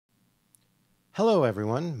Hello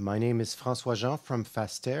everyone, my name is François Jean from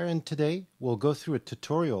Faster, and today we'll go through a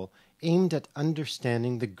tutorial aimed at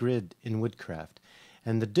understanding the grid in Woodcraft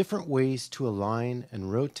and the different ways to align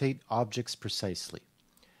and rotate objects precisely.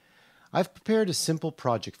 I've prepared a simple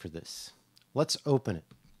project for this. Let's open it.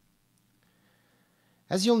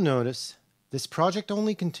 As you'll notice, this project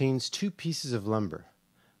only contains 2 pieces of lumber.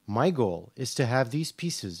 My goal is to have these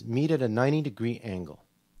pieces meet at a 90-degree angle.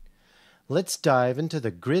 Let's dive into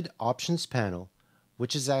the Grid Options panel,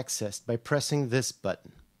 which is accessed by pressing this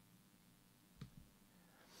button.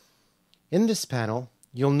 In this panel,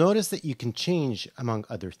 you'll notice that you can change, among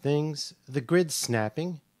other things, the grid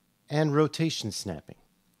snapping and rotation snapping.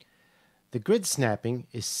 The grid snapping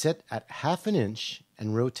is set at 1/2 inch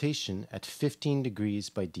and rotation at 15 degrees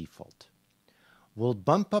by default. We'll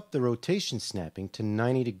bump up the rotation snapping to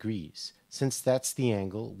 90 degrees, since that's the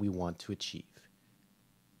angle we want to achieve.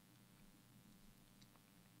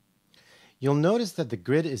 You'll notice that the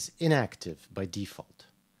grid is inactive by default.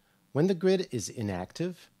 When the grid is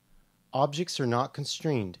inactive, objects are not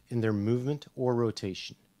constrained in their movement or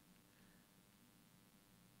rotation.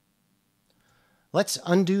 Let's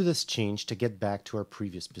undo this change to get back to our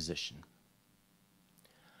previous position.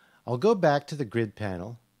 I'll go back to the grid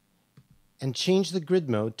panel and change the grid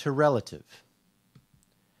mode to relative.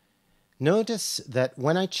 Notice that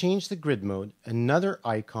when I change the grid mode, another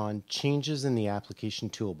icon changes in the application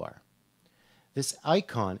toolbar. This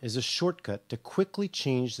icon is a shortcut to quickly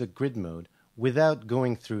change the grid mode without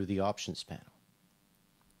going through the options panel.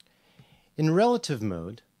 In relative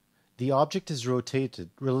mode, the object is rotated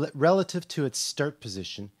relative to its start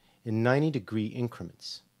position in 90-degree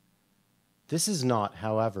increments. This is not,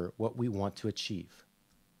 however, what we want to achieve.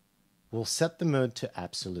 We'll set the mode to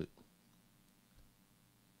absolute.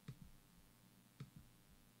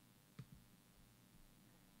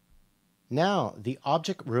 Now the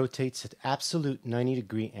object rotates at absolute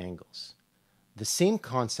 90-degree angles. The same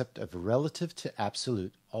concept of relative to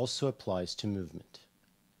absolute also applies to movement.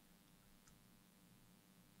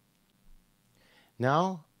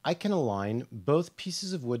 Now I can align both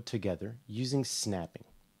pieces of wood together using snapping.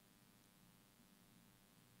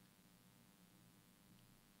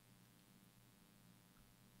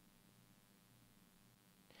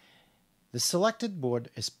 The selected board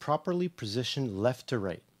is properly positioned left to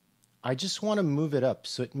right. I just want to move it up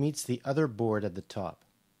so it meets the other board at the top.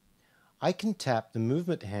 I can tap the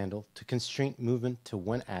movement handle to constrain movement to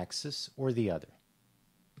one axis or the other.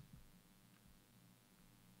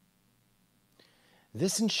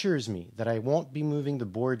 This ensures me that I won't be moving the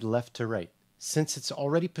board left to right, since it's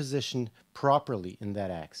already positioned properly in that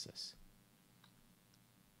axis.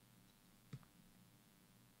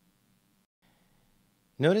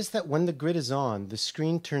 Notice that when the grid is on, the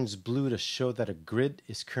screen turns blue to show that a grid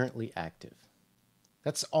is currently active.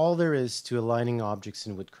 That's all there is to aligning objects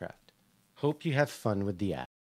in Woodcraft. Hope you have fun with the app.